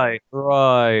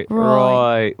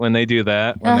 right. When they do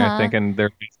that, when they're thinking,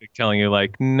 they're basically telling you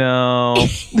like, no.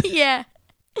 Yeah.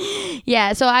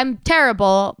 Yeah, so I'm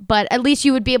terrible, but at least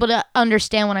you would be able to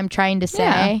understand what I'm trying to say.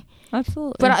 Yeah,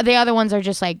 absolutely. But the other ones are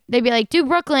just like, they'd be like, do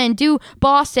Brooklyn, do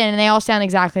Boston, and they all sound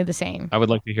exactly the same. I would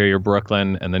like to hear your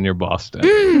Brooklyn and then your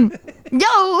Boston.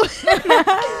 No!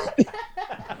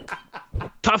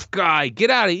 tough guy. Get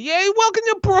out of here. Yeah, welcome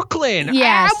to Brooklyn.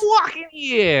 Yes. I'm walking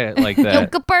here. Like Yo,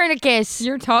 that. Copernicus.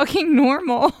 You're talking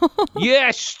normal.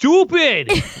 Yeah, stupid.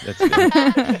 That's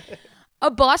good. A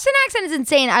Boston accent is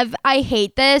insane. I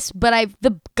hate this, but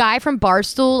the guy from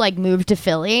Barstool like moved to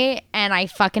Philly, and I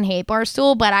fucking hate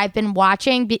Barstool. But I've been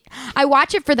watching. I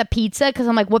watch it for the pizza because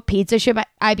I'm like, what pizza should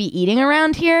I be eating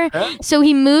around here? So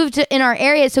he moved in our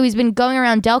area, so he's been going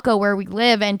around Delco where we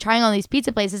live and trying all these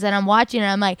pizza places. And I'm watching, and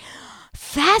I'm like,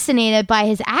 fascinated by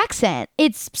his accent.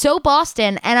 It's so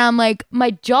Boston, and I'm like,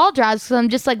 my jaw drops because I'm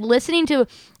just like listening to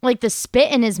like the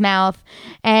spit in his mouth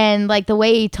and like the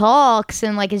way he talks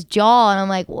and like his jaw, and I'm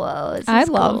like, whoa, this is I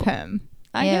love cool. him.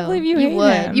 I Ew, can't believe you hate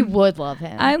would. him. You would love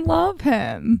him. I love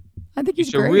him. I think he's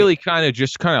It's a great. really kind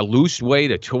of loose way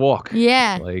to talk.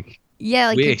 yeah, Like,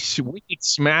 like we're sweet,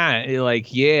 smart.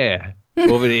 Like, yeah,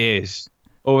 over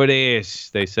this,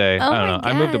 they say. Oh I my don't know.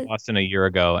 I moved to God. Boston a year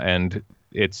ago, and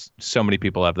it's so many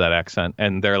people have that accent,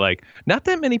 and they're like, not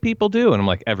that many people do. And I'm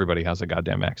like, everybody has a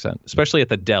goddamn accent, especially at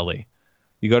the deli.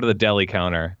 You go to the deli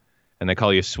counter, and they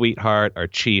call you sweetheart or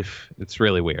chief. It's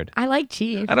really weird. I like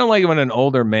Chief. I don't like it when an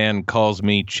older man calls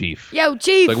me chief. Yo,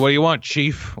 Chief. Like, what do you want,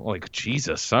 chief? Like,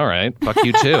 Jesus, all right. Fuck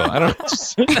you, too. I don't...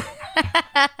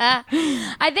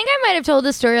 I think I might have told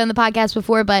this story on the podcast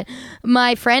before, but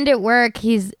my friend at work,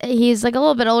 he's like a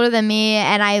little bit older than me,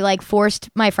 and I like forced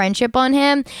my friendship on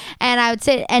him. And I would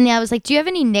say, and I was like, "Do you have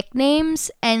any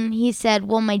nicknames?" And he said,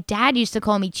 "Well, my dad used to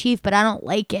call me Chief, but I don't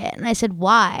like it." And I said,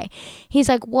 "Why?" He's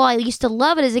like, "Well, I used to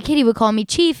love it as a kid. He would call me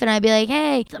Chief, and I'd be like,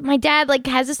 hey, my dad like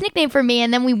has this nickname for me."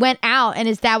 And then we went out, and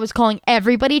his dad was calling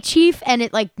everybody Chief, and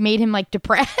it like made him like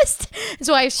depressed.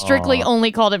 So I strictly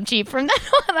only called him Chief from then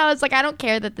on. I was like, I don't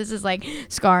care that this is like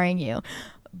scarring you.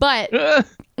 But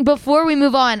before we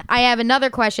move on, I have another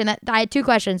question. I had two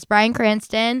questions. Bryan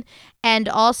Cranston and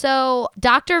also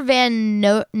Dr. Van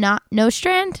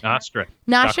Nostrand? Nostrand. Nostrand?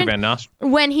 Dr. Van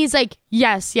Nostrand. When he's like,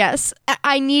 yes.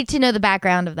 I need to know the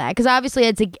background of that because obviously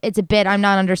it's a bit I'm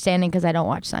not understanding because I don't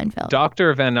watch Seinfeld.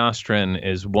 Dr. Van Nostrand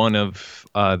is one of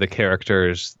the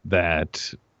characters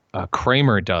that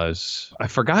Kramer does. I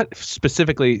forgot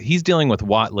specifically. He's dealing with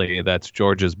Watley. That's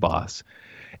George's boss.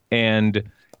 And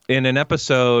in an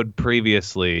episode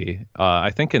previously, I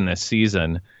think in this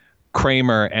season,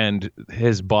 Kramer and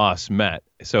his boss met.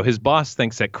 So his boss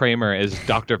thinks that Kramer is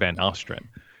Dr. Van Nostrand.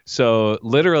 So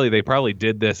literally they probably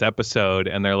did this episode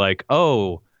and they're like,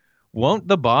 oh, won't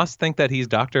the boss think that he's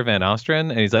Dr. Van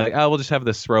Nostrand? And he's like, oh, we'll just have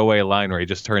this throwaway line where he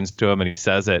just turns to him and he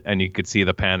says it. And you could see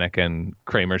the panic in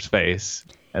Kramer's face.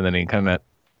 And then he kind of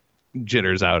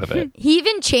jitters out of it. He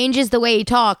even changes the way he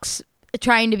talks,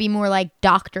 trying to be more like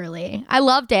doctorly. I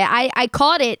loved it. I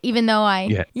caught it even though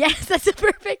Yes, that's a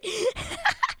perfect...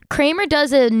 Kramer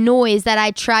does a noise that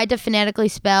I tried to phonetically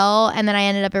spell and then I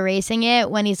ended up erasing it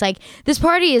when he's like, this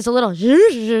party is a little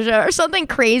or something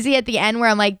crazy at the end where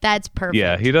I'm like, that's perfect.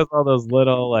 Yeah, he does all those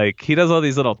little,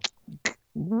 these little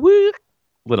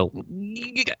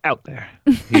out there.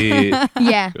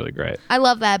 Yeah. Really great. I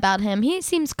love that about him. He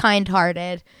seems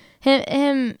kind-hearted.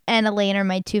 Him and Elaine are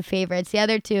my two favorites. The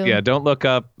other two. Yeah, don't look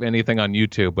up anything on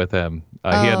YouTube with him. He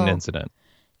had an incident.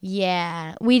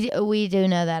 Yeah, we do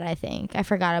know that, I think. I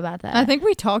forgot about that. I think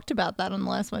we talked about that on the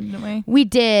last one, didn't we? We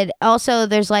did. Also,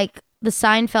 there's like the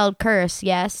Seinfeld curse,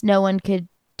 yes? No one could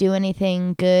do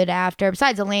anything good after,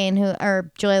 besides Elaine,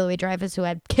 or Julia Louis-Dreyfus, who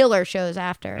had killer shows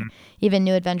after. Even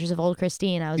New Adventures of Old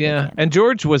Christine, I was Yeah, making. and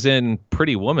George was in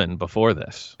Pretty Woman before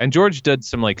this. And George did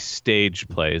some like stage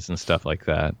plays and stuff like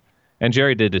that. And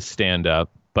Jerry did his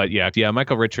stand-up. But yeah,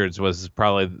 Michael Richards was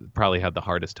probably had the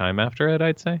hardest time after it,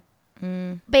 I'd say.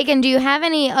 Bacon, do you have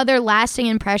any other lasting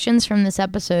impressions from this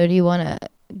episode you want to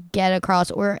get across,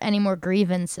 or any more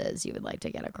grievances you would like to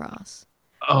get across?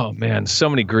 Oh man, so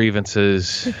many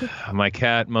grievances. My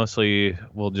cat mostly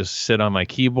will just sit on my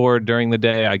keyboard during the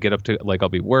day. I get up to I'll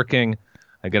be working.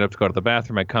 I get up to go to the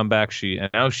bathroom. I come back.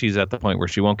 Now she's at the point where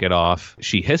she won't get off.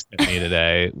 She hissed at me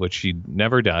today, which she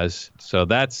never does. So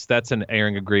that's an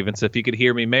airing of grievance. If you could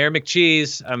hear me, Mayor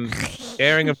McCheese, I'm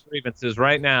airing of grievances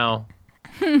right now.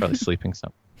 Probably sleeping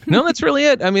some. No, that's really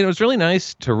it. I mean, it was really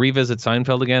nice to revisit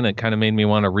Seinfeld again. It kind of made me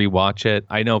want to rewatch it.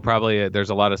 I know probably there's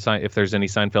a lot of if there's any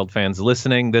Seinfeld fans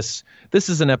listening, this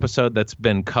is an episode that's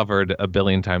been covered a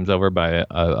billion times over by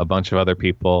a bunch of other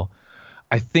people.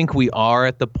 I think we are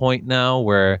at the point now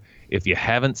where if you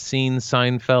haven't seen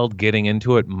Seinfeld, getting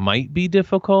into it might be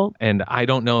difficult. And I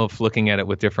don't know if looking at it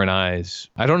with different eyes,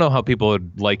 I don't know how people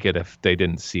would like it if they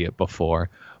didn't see it before.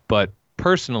 But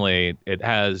personally,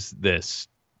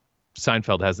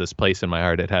 Seinfeld has this place in my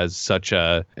heart. It has such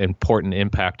a important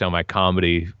impact on my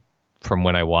comedy from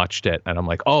when I watched it, and I'm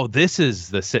like, oh, this is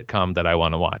the sitcom that I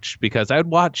want to watch, because I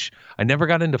never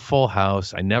got into Full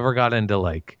House. I never got into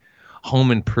like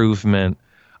Home Improvement.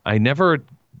 I never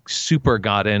super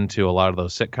got into a lot of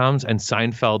those sitcoms, and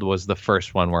Seinfeld was the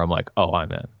first one where I'm like, oh,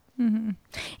 I'm in. Mm-hmm.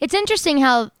 It's interesting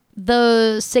how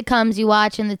those sitcoms you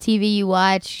watch and the TV you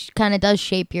watch kind of does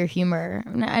shape your humor.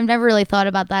 I've never really thought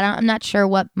about that. I'm not sure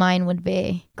what mine would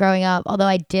be growing up, although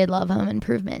I did love Home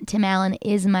Improvement. Tim Allen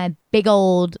is my big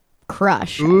old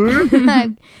crush.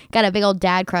 I've got a big old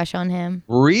dad crush on him.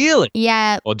 Really?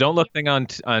 Yeah. Well, don't look on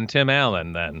Tim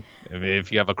Allen then,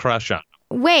 if you have a crush on him.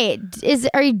 Wait,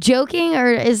 are you joking,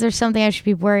 or is there something I should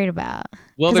be worried about?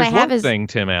 Well, there's one thing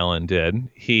Tim Allen did.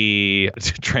 He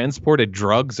transported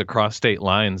drugs across state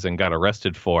lines and got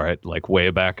arrested for it, like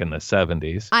way back in the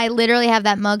 70s. I literally have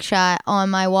that mugshot on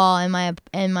my wall in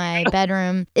my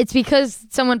bedroom. It's because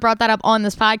someone brought that up on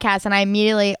this podcast, and I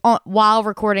immediately, while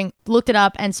recording, looked it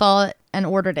up and saw it and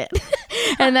ordered it.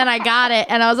 And then I got it,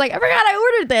 and I was like, I forgot I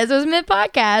ordered this. It was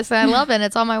mid-podcast, and I love it.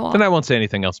 It's on my wall. Then I won't say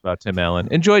anything else about Tim Allen.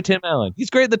 Enjoy Tim Allen. He's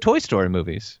great in the Toy Story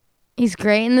movies. He's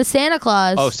great in the Santa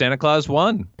Claus. Oh, Santa Claus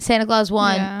 1. Santa Claus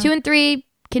 1. Yeah. 2 and 3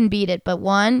 can beat it, but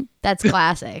 1, that's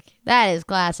classic. That is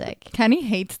classic. Kenny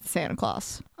hates the Santa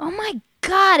Claus. Oh my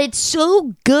God, it's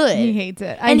so good. He hates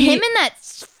it. And him in that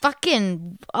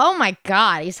fucking, oh my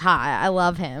God, he's hot. I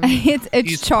love him. It's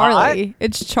He's Charlie. hot?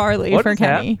 It's Charlie What for is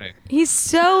Kenny. happening? He's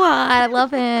so hot. I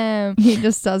love him. He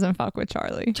just doesn't fuck with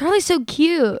Charlie. Charlie's so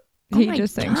cute. Oh He my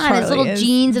just thinks God, his Charlie little is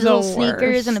jeans, his the little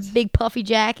sneakers, and a worst. big puffy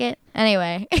jacket.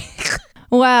 Anyway.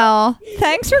 Well,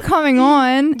 thanks for coming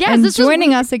on Yes, and this was-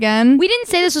 joining us again. We didn't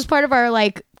say this was part of our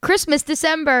like Christmas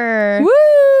December.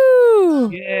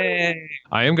 Woo! Yay.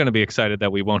 I am going to be excited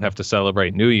that we won't have to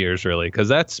celebrate New Year's, really, because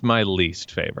that's my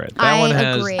least favorite. That one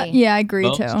has agree. Yeah, I agree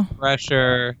most too.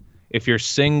 pressure. If you're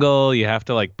single, you have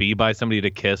to like be by somebody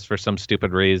to kiss for some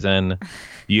stupid reason.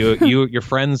 Your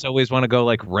friends always want to go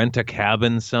like rent a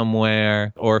cabin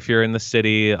somewhere. Or if you're in the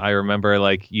city, I remember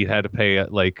like you had to pay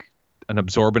like an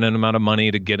absorbent amount of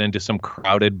money to get into some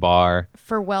crowded bar.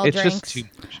 For It's drinks. just too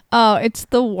much. Oh, it's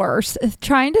the worst.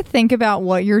 Trying to think about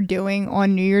what you're doing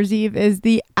on New Year's Eve is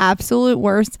the absolute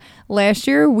worst. Last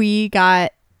year, we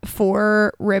got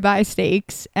 4 ribeye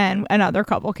steaks, and another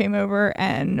couple came over,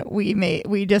 and we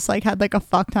just like had like a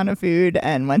fuck ton of food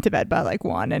and went to bed by like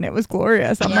 1, and it was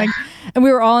glorious. I'm like, and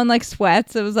we were all in like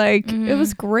sweats. It was like it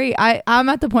was great. I'm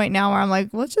at the point now where I'm like,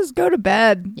 let's just go to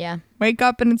bed. Yeah. Wake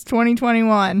up and it's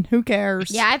 2021. Who cares?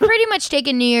 Yeah, I've pretty much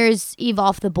taken New Year's Eve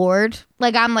off the board.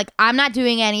 I'm not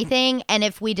doing anything, and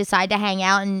if we decide to hang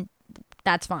out, and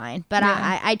that's fine. But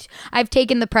Yeah. I've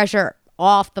taken the pressure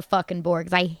off the fucking board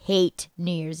because I hate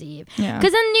New Year's Eve. Yeah.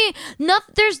 Because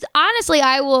there's honestly,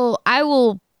 I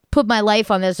will put my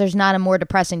life on this. There's not a more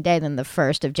depressing day than the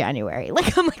 1st of January.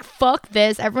 Like, I'm like, fuck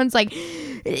this. Everyone's like,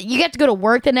 you get to go to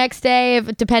work the next day,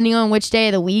 depending on which day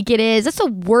of the week it is. That's the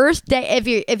worst day.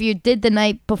 If you did the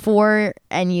night before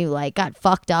and you like got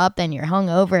fucked up, then you're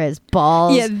hungover as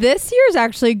balls. Yeah, this year's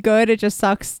actually good. It just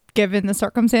sucks given the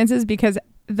circumstances because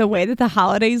the way that the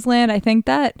holidays land, I think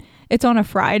that it's on a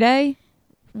Friday.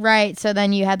 Right. So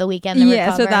then you had the weekend to Yeah,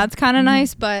 recover. so that's kind of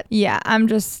nice. But yeah, I'm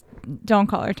just, don't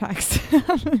call her text.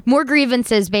 More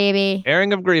grievances, baby.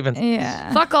 Airing of grievance.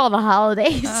 Yeah. Fuck all the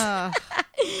holidays.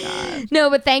 No,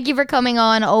 but thank you for coming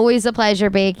on. Always a pleasure,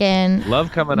 Bacon.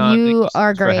 Love coming on. You Thank you so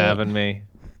are much for great. having me.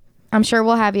 I'm sure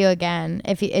we'll have you again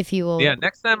if you will. Yeah,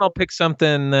 next time I'll pick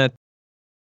something that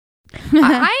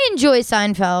I enjoy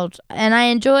Seinfeld and I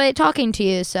enjoy talking to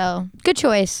you. So good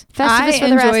choice. Festivus I for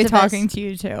the rest enjoy of talking us. to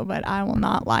you too, but I will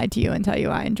not lie to you and tell you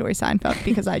I enjoy Seinfeld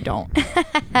because I don't.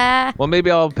 well, maybe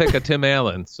I'll pick a Tim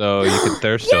Allen so you can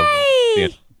thirst over. Yay!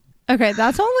 Okay,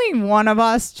 that's only one of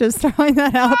us. Just throwing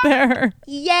that out there.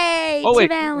 Yay! Oh wait,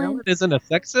 Tim Tim Allen. Allen isn't a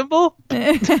sex symbol?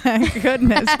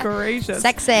 Goodness gracious.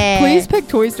 Sexy. Please pick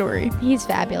Toy Story. He's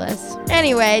fabulous.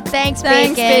 Anyway, thanks,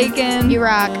 Thanks, Bacon. Bacon. You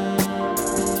rock.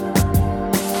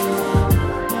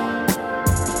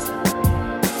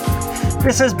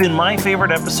 This has been My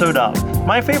Favorite Episode Of.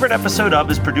 My Favorite Episode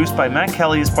Of is produced by Matt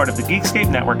Kelly as part of the Geekscape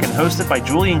Network and hosted by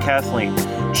Julie and Kathleen.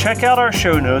 Check out our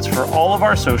show notes for all of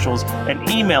our socials and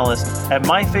email us at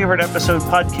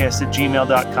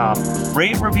myfavoriteepisodepodcast@gmail.com.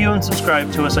 Rate, review, and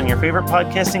subscribe to us on your favorite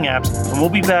podcasting apps, and we'll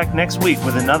be back next week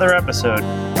with another episode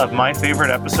of My Favorite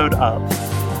Episode Of.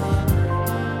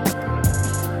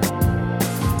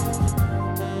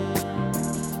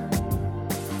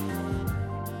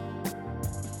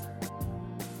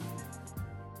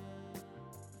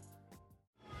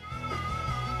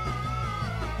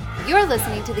 You're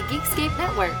listening to the Geekscape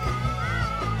Network.